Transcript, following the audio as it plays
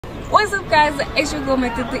What's up guys, it's your girl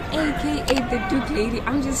Matete AKA the Doek Lady.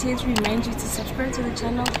 I'm just here to remind you to subscribe to the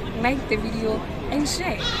channel, like the video and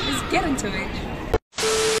share. Let's get into it.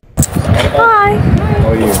 Hi. How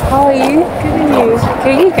are you? How are you? Good and you?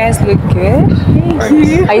 Okay, you guys look good. Thank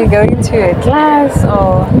you. Are you going to a class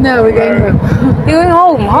or? No, we're going home. You're going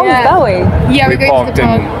home? Home is that way? Yeah, we're going to the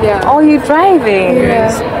park. Yeah. Oh, you're driving?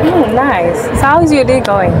 Yes. Oh, nice. So how's your day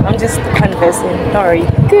going? I'm just conversing. Don't worry.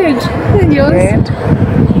 Good. And yours? Good.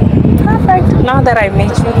 Perfect. Now that I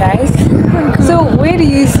met you guys. So where do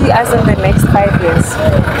you see us in the next 5 years?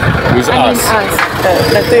 Who's us?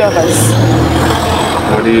 The three of us.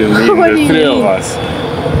 What do you mean, the three of us?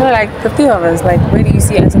 No, like the three of us. Like where do you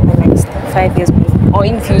see us in the next 5 years? Or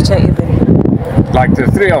in future even? Like the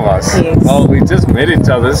three of us? Yes. Oh, we just met each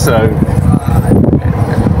other, so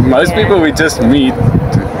most people we just meet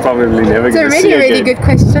probably never It's get a to see really again. good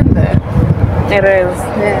question though. It is.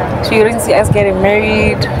 Yeah. So you don't see us getting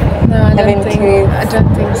married? No, I having don't think. kids? I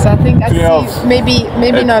don't think so. I think I see maybe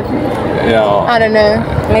not. Yeah. I don't know.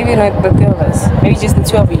 Maybe not the three of us. Maybe just the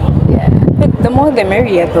two of you. Yeah. But the more the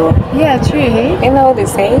merrier though. Yeah, true. Hey. You know what they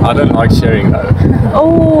say? I don't like sharing though.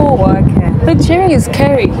 Oh, okay. But sharing is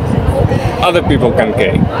caring. Other people can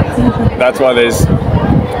care. That's why there's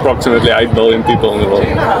approximately 8 billion people in the world.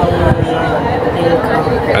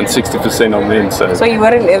 And 60% are men, so. So you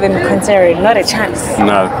wouldn't even consider it? Not a chance?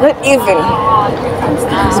 No. Not even?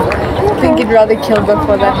 I think you'd rather kill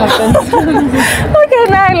before that happens. Okay,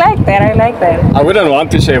 no, I like that. I like that. I wouldn't want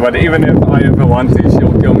to share, but even if I ever want to,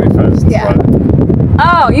 she'll kill me first. Yeah. So.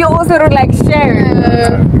 Oh, you also don't like sharing?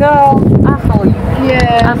 Girl, I follow you.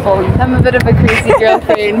 Yeah. I follow you. I'm a bit of a crazy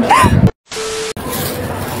girlfriend.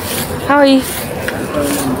 How are you?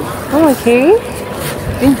 I'm okay.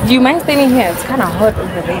 Do you mind standing here? It's kind of hot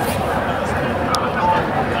over there.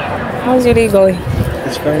 How's your day going?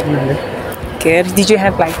 It's fine, man. Good. Did you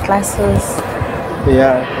have like classes?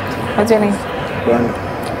 Yeah. What's your name? One.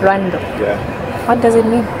 Rando. Yeah. What does it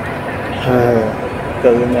mean?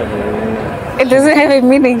 Doesn't have a meaning. It doesn't have a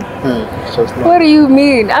meaning. So it's not. What do you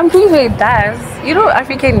mean? I'm pretty sure it does. You know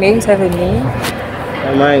African names have a meaning.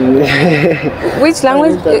 Mine. Which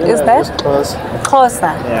language is that?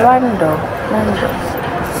 Xhosa. Yeah. Rando.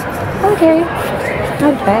 Okay.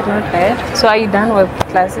 Not bad, not bad. So are you done with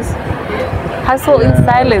classes? Hustle in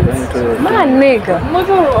silence. Man, nigga.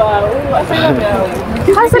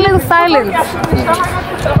 Hustle in silence.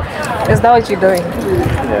 Is that what you're doing?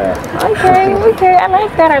 Yeah. Okay. I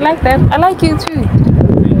like that. I like that. I like you too.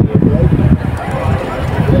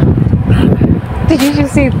 Did you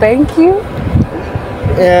just say thank you?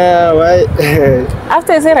 Yeah, right.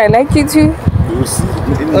 After I said I like you too?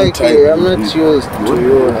 Okay, I'm not used to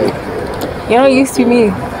you. Like, You're not used to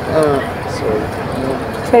me. sorry.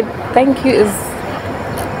 But thank you is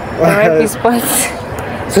the right response.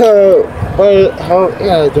 So, well, how?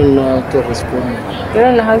 Yeah, I don't know how to respond. You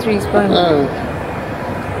don't know how to respond. Okay.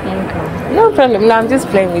 No problem. No, I'm just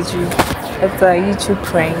playing with you. It's a YouTube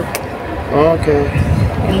prank. Okay.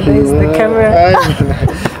 And there's the camera.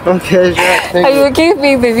 Okay, sure. Thank Are you okay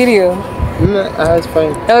with the video? No, it's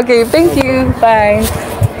fine. Okay, thank you. Bye.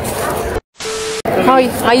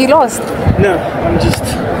 Are you lost? No, I'm just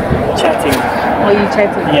chatting. Are you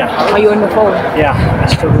chatting? Yeah. Are you on the phone? Yeah, I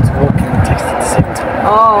struggle to walk and text at the same time.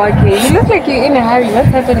 Oh, okay. You look like you're in a hurry. What's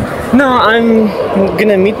happening? No, I'm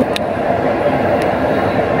gonna meet.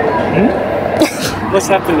 What's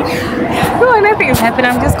happening? No, nothing is happening.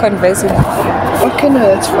 I'm just conversing. Okay, no,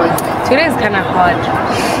 that's fine. Today is kind of hot.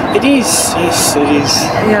 It is, yes, it is.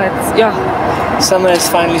 Yeah. Summer has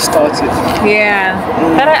finally started. Yeah.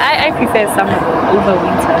 But I prefer summer over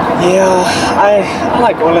winter. Yeah, I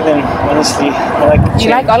like all of them, honestly. I like the You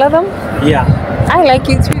like all of them? Yeah. I like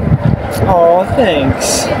you too. Oh,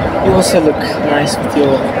 thanks. You also look nice with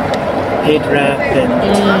your head wrap and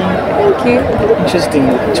Thank you. interesting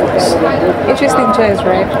choice. Interesting choice,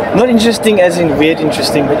 right? Not interesting as in weird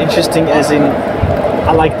interesting, but interesting as in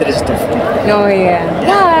I like that it's different. Oh yeah.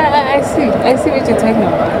 Yeah, I see. I see what you're talking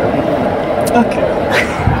about. Okay.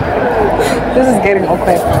 This is getting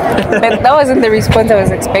awkward. But that wasn't the response I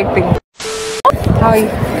was expecting. How are you?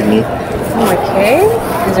 I'm okay.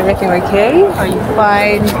 Is everything okay? Are you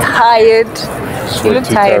fine? Tired? You look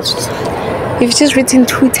tired. You've just written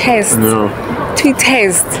 2 tests. No. 2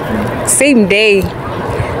 tests. Same day.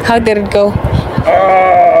 How did it go?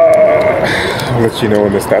 I'll let you know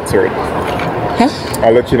when the stats are in. Huh?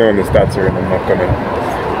 I'll let you know when the stats are in.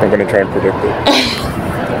 I'm gonna try and predict it.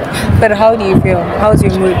 But how do you feel? How's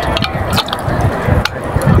your mood?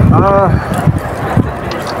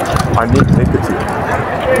 I need nicotine.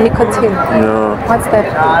 Nicotine? Yeah. What's that?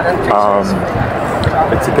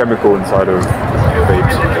 It's a chemical inside of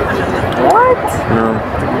vapes.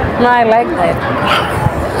 No, I like that.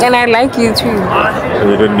 And I like you too.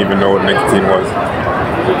 You didn't even know what nicotine was.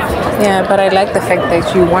 Yeah, but I like the fact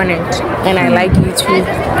that you want it. And I like you too.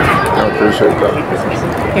 I appreciate that.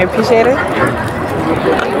 You appreciate it?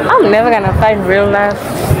 I'm never gonna find real love.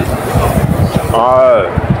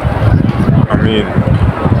 I mean,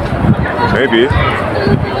 maybe.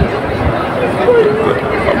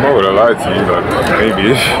 I'm not gonna lie to you, but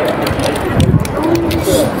maybe.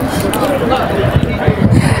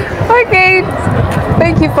 Okay.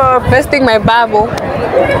 Thank you for busting my bubble.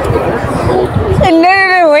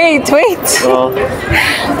 No, wait. So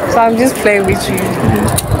I'm just playing with you.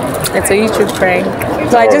 It's a YouTube prank.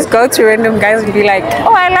 So I just go to random guys and be like,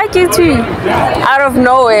 oh, I like you too. Out of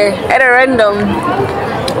nowhere, at a random.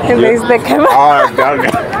 And there's the camera.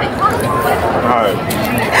 Alright.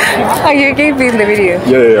 Are you okay being in the video?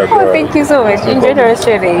 Yeah. Oh, thank you so much. Enjoy the rest of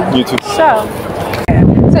your day. You too. Sure.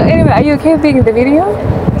 So anyway, are you okay being in the video?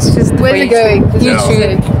 It's just Where's it going?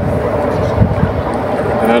 YouTube.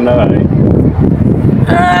 No.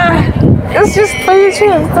 It's just for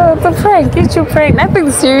YouTube. It's a prank. YouTube prank.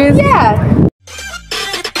 Nothing serious. Yeah.